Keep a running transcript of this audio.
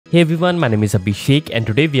Hey everyone, my name is Abhishek and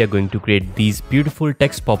today we are going to create these beautiful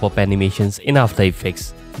text pop-up animations in After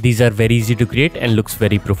Effects. These are very easy to create and looks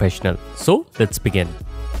very professional. So let's begin.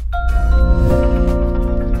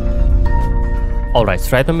 Alright,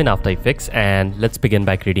 so right now I'm in After Effects and let's begin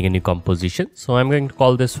by creating a new composition. So I'm going to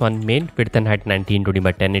call this one main, width and height 1920 by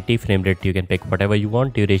 1080, frame rate you can pick whatever you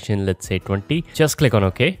want, duration let's say 20. Just click on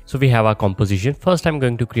OK. So we have our composition. First I'm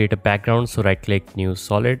going to create a background, so right click, new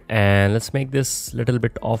solid, and let's make this little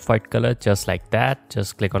bit off-white color just like that.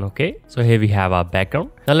 Just click on OK. So here we have our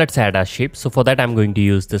background. Now let's add our shape. So for that I'm going to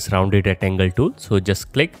use this rounded rectangle tool. So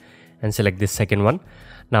just click and select this second one.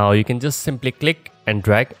 Now you can just simply click and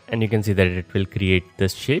drag and you can see that it will create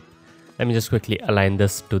this shape. Let me just quickly align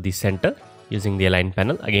this to the center using the align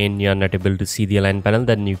panel. Again, you are not able to see the align panel,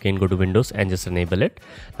 then you can go to Windows and just enable it.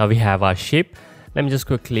 Now we have our shape. Let me just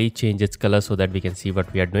quickly change its color so that we can see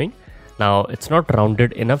what we are doing. Now it's not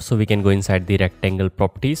rounded enough, so we can go inside the rectangle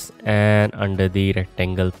properties and under the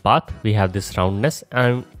rectangle path we have this roundness,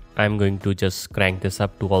 and I'm going to just crank this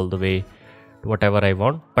up to all the way to whatever I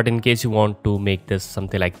want. But in case you want to make this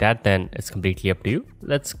something like that, then it's completely up to you.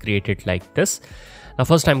 Let's create it like this. Now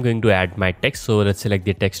first I'm going to add my text, so let's select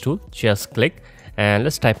the text tool, just click and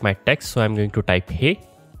let's type my text. So I'm going to type hey.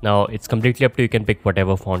 Now it's completely up to you, can pick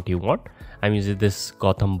whatever font you want. I'm using this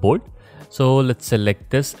Gotham bold. So let's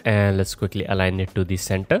select this and let's quickly align it to the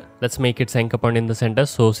center. Let's make its anchor point in the center.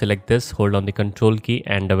 So select this, hold on the control key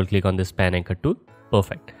and double click on this pan anchor tool.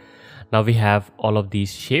 Perfect. Now we have all of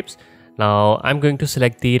these shapes. Now I'm going to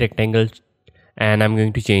select the rectangle and I'm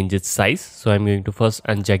going to change its size. So I'm going to first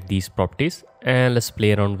uncheck these properties and let's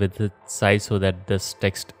play around with its size so that this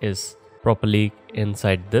text is properly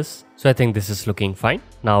inside this. So I think this is looking fine.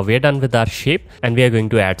 Now we are done with our shape and we are going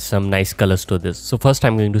to add some nice colors to this. So first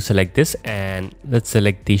I'm going to select this and let's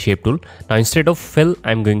select the shape tool. Now instead of fill,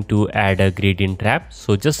 I'm going to add a gradient wrap.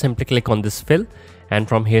 So just simply click on this fill and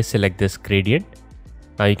from here select this gradient.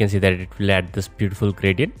 Now you can see that it will add this beautiful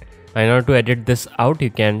gradient. In order to edit this out, you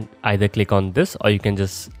can either click on this or you can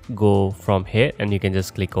just go from here and you can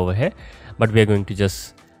just click over here. But we are going to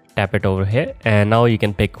just tap it over here and now you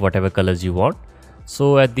can pick whatever colors you want.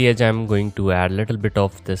 So at the edge I'm going to add a little bit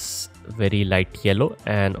of this very light yellow,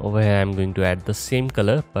 and over here I'm going to add the same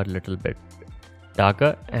color but a little bit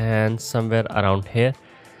darker, and somewhere around here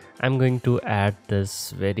I'm going to add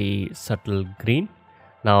this very subtle green.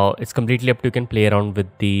 Now it's completely up to you, can play around with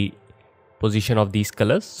the position of these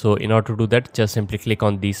colors. So in order to do that, just simply click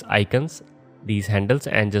on these icons, these handles,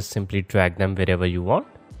 and just simply drag them wherever you want,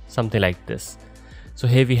 something like this. So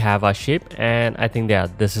here we have our shape and I think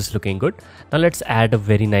this is looking good. Now let's add a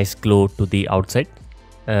very nice glow to the outside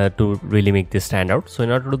to really make this stand out. So in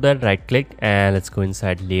order to do that, right click and let's go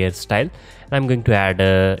inside layer style and I'm going to add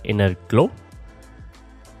a inner glow.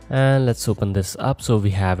 And let's open this up. So we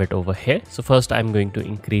have it over here. So first I'm going to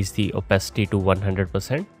increase the opacity to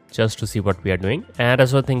 100% just to see what we are doing, and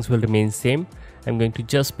as well things will remain same. I'm going to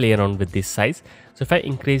just play around with this size. So if I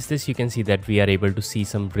increase this, you can see that we are able to see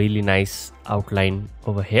some really nice outline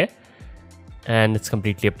over here, and it's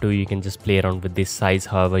completely up to you. You can just play around with this size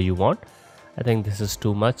however you want. I think this is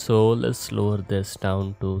too much, so let's lower this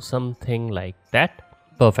down to something like that.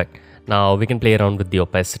 Perfect. Now we can play around with the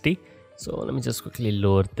opacity. So let me just quickly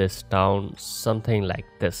lower this down, something like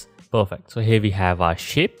this. Perfect. So here we have our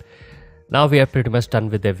shape. Now we are pretty much done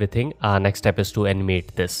with everything. Our next step is to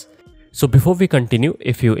animate this. So before we continue,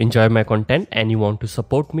 if you enjoy my content and you want to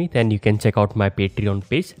support me, then you can check out my Patreon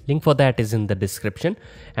page. Link for that is in the description.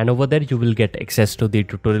 And over there you will get access to the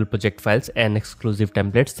tutorial project files and exclusive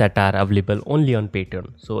templates that are available only on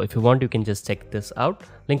Patreon. So if you want, you can just check this out.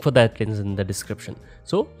 Link for that is in the description.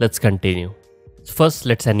 So let's continue. So first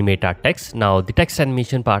let's animate our text. Now the text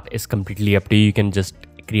animation part is completely up to you. You can just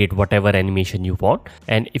create whatever animation you want,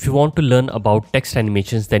 and if you want to learn about text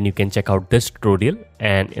animations, then you can check out this tutorial,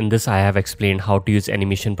 and in this I have explained how to use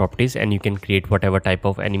animation properties and you can create whatever type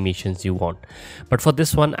of animations you want. But for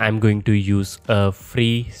this one I'm going to use a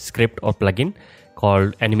free script or plugin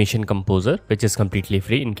called Animation Composer, which is completely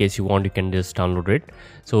free. In case you want, you can just download it.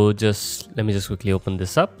 So let me just quickly open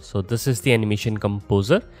this up. So this is the Animation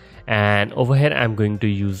Composer, and over here I'm going to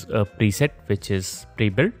use a preset which is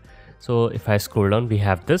pre-built. So if I scroll down, we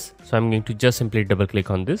have this. So I'm going to just simply double click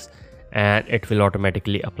on this and it will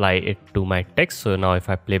automatically apply it to my text. So now if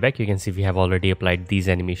I play back, you can see we have already applied these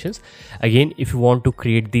animations. Again, if you want to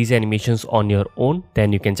create these animations on your own,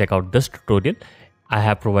 then you can check out this tutorial. I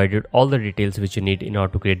have provided all the details which you need in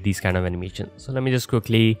order to create these kind of animations. So let me just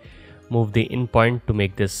quickly move the in point to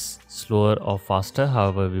make this slower or faster,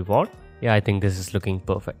 however we want. Yeah, I think this is looking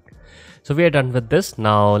perfect. So we are done with this.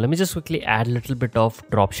 Now let me just quickly add a little bit of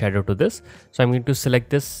drop shadow to this. So I'm going to select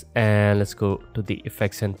this and let's go to the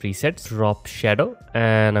effects and presets, drop shadow,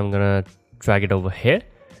 and I'm gonna drag it over here.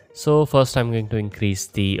 So first I'm going to increase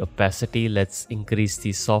the opacity, let's increase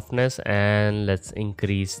the softness, and let's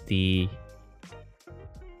increase the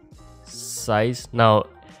size. Now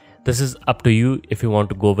this is up to you if you want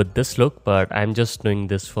to go with this look, but I'm just doing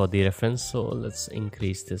this for the reference. So let's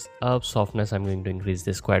increase this up. Softness, I'm going to increase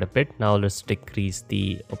this quite a bit. Now let's decrease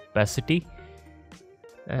the opacity,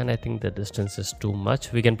 and I think the distance is too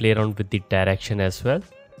much. We can play around with the direction as well,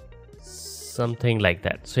 something like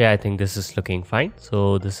that. So yeah, I think this is looking fine.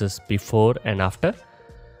 So this is before and after.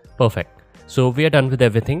 Perfect. So we are done with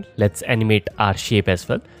everything. Let's animate our shape as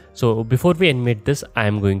well. So before we animate this,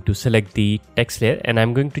 I'm going to select the text layer and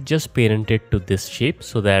I'm going to just parent it to this shape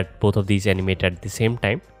so that both of these animate at the same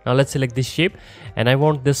time. Now let's select this shape and I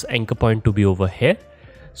want this anchor point to be over here.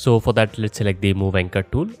 So for that, let's select the move anchor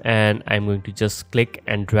tool and I'm going to just click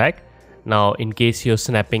and drag. Now in case your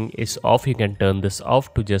snapping is off, you can turn this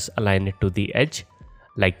off to just align it to the edge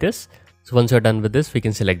like this. So once you're done with this, we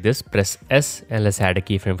can select this, press S and let's add a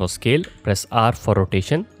keyframe for scale, press R for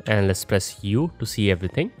rotation, and let's press U to see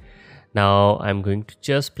everything. Now I'm going to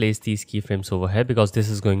just place these keyframes over here because this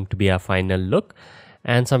is going to be our final look.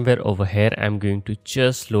 And somewhere over here, I'm going to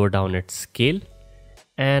just lower down its scale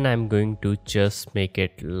and I'm going to just make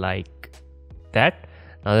it like that.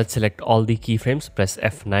 Now let's select all the keyframes, press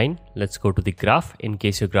F9. Let's go to the graph. In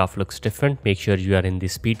case your graph looks different, make sure you are in the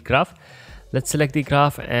speed graph. Let's select the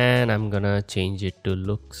graph and I'm gonna change it to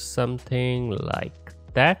look something like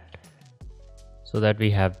that so that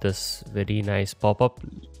we have this very nice pop-up.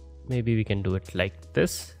 Maybe we can do it like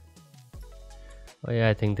this. Oh yeah,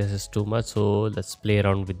 I think this is too much. So let's play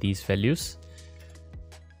around with these values.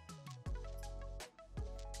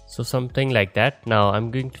 So something like that. Now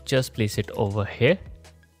I'm going to just place it over here.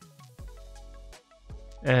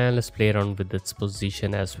 And let's play around with its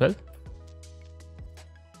position as well.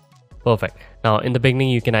 Perfect. Now in the beginning,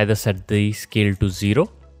 you can either set the scale to 0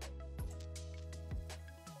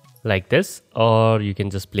 like this, or you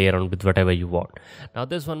can just play around with whatever you want. Now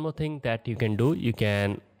there's one more thing that you can do. You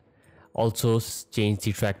can also change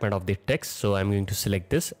the track matte of the text. So I'm going to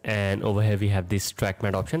select this and over here we have this track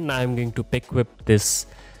matte option. Now I'm going to pick whip this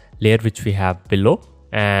layer which we have below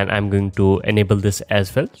and I'm going to enable this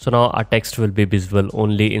as well. So now our text will be visible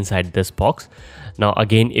only inside this box. Now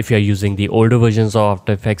again, if you're using the older versions of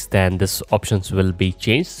After Effects, then this options will be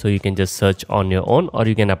changed. So you can just search on your own or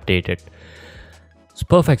you can update it. So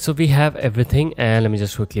perfect. So we have everything and let me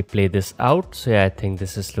just quickly play this out. So yeah, I think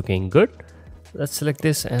this is looking good. Let's select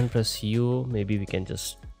this and press U. Maybe we can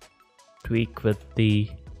just tweak with the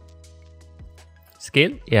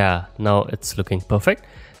scale. Yeah, now it's looking perfect.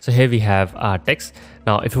 So here we have our text.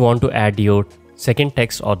 Now if you want to add your second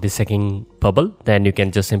text or the second bubble, then you can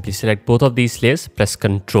just simply select both of these layers, press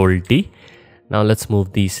Ctrl D. Now let's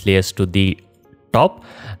move these layers to the top.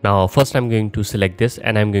 Now first I'm going to select this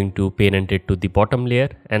and I'm going to parent it to the bottom layer,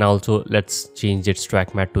 and also let's change its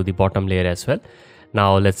track matte to the bottom layer as well.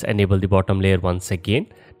 Now let's enable the bottom layer once again.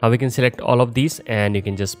 Now we can select all of these and you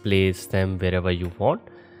can just place them wherever you want.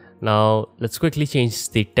 Now let's quickly change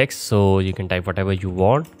the text, so you can type whatever you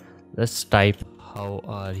want. Let's type how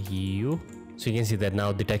are you. So you can see that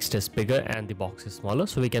now the text is bigger and the box is smaller,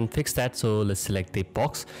 so we can fix that. So let's select the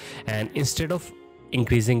box and instead of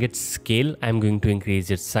increasing its scale, I'm going to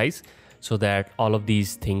increase its size so that all of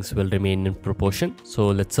these things will remain in proportion. So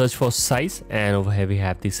let's search for size and over here we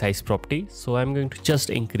have the size property. So I'm going to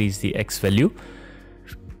just increase the X value,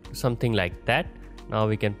 something like that. Now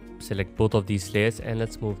we can select both of these layers and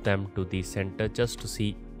let's move them to the center just to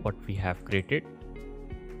see what we have created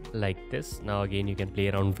like this. Now again, you can play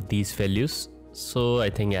around with these values. So I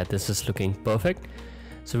think yeah, this is looking perfect.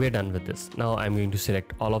 So we're done with this. Now I'm going to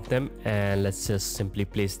select all of them and let's just simply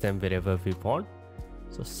place them wherever we want.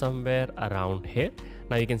 So somewhere around here.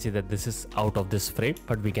 Now you can see that this is out of this frame,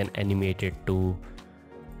 but we can animate it to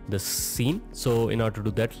the scene. So in order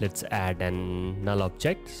to do that, let's add an null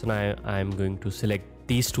object. So now I'm going to select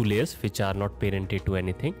these two layers which are not parented to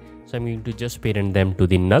anything. So I'm going to just parent them to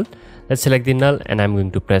the null. Let's select the null and I'm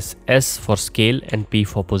going to press S for scale and P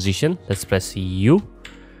for position. Let's press U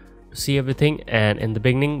to see everything. And in the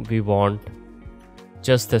beginning, we want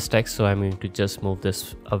just this text. So I'm going to just move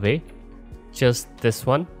this away, just this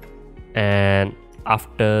one. And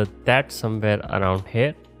after that, somewhere around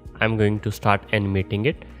here, I'm going to start animating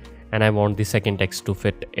it and I want the second text to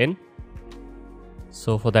fit in.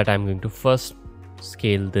 So for that, I'm going to first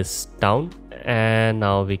scale this down and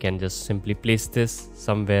now we can just simply place this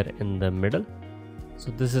somewhere in the middle. So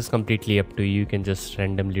this is completely up to you. You can just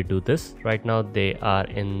randomly do this. Right now they are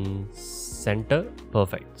in center.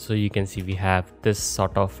 Perfect. So you can see we have this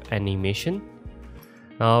sort of animation.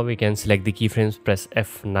 Now we can select the keyframes, press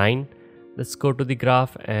F9. Let's go to the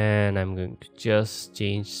graph, and I'm going to just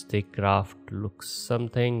change the graph to look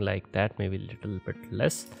something like that, maybe a little bit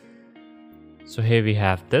less. So here we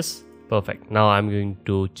have this. Perfect. Now I'm going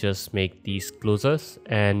to just make these closer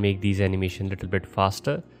and make these animation a little bit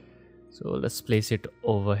faster. So let's place it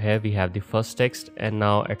over here. We have the first text, and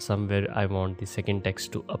now at somewhere I want the second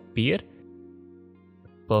text to appear.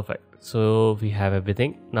 Perfect. So we have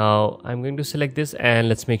everything. Now I'm going to select this, and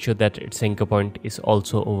let's make sure that its anchor point is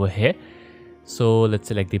also over here. So let's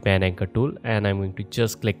select the pen anchor tool, and I'm going to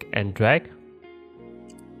just click and drag.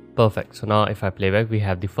 Perfect. So now if I play back, we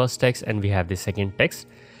have the first text and we have the second text.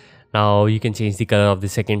 Now you can change the color of the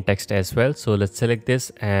second text as well. So let's select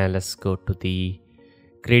this, and let's go to the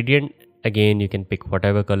gradient. Again, you can pick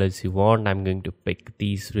whatever colors you want. I'm going to pick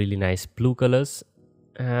these really nice blue colors,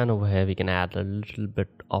 and over here we can add a little bit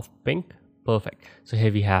of pink. Perfect. So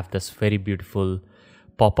here we have this very beautiful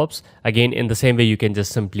pop-ups. Again, in the same way, you can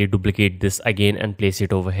just simply duplicate this again and place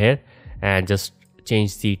it over here, and just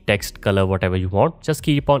change the text color whatever you want. Just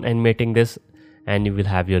keep on animating this and you will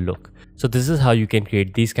have your look. So this is how you can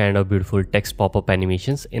create these kind of beautiful text pop-up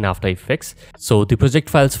animations in After Effects. So the project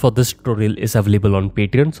files for this tutorial is available on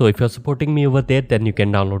Patreon. So if you're supporting me over there, then you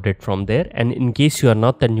can download it from there. And in case you are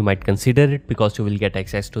not, then you might consider it, because you will get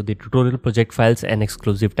access to the tutorial project files and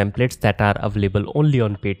exclusive templates that are available only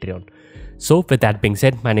on Patreon. So with that being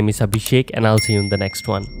said, my name is Abhishek, and I'll see you in the next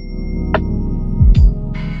one.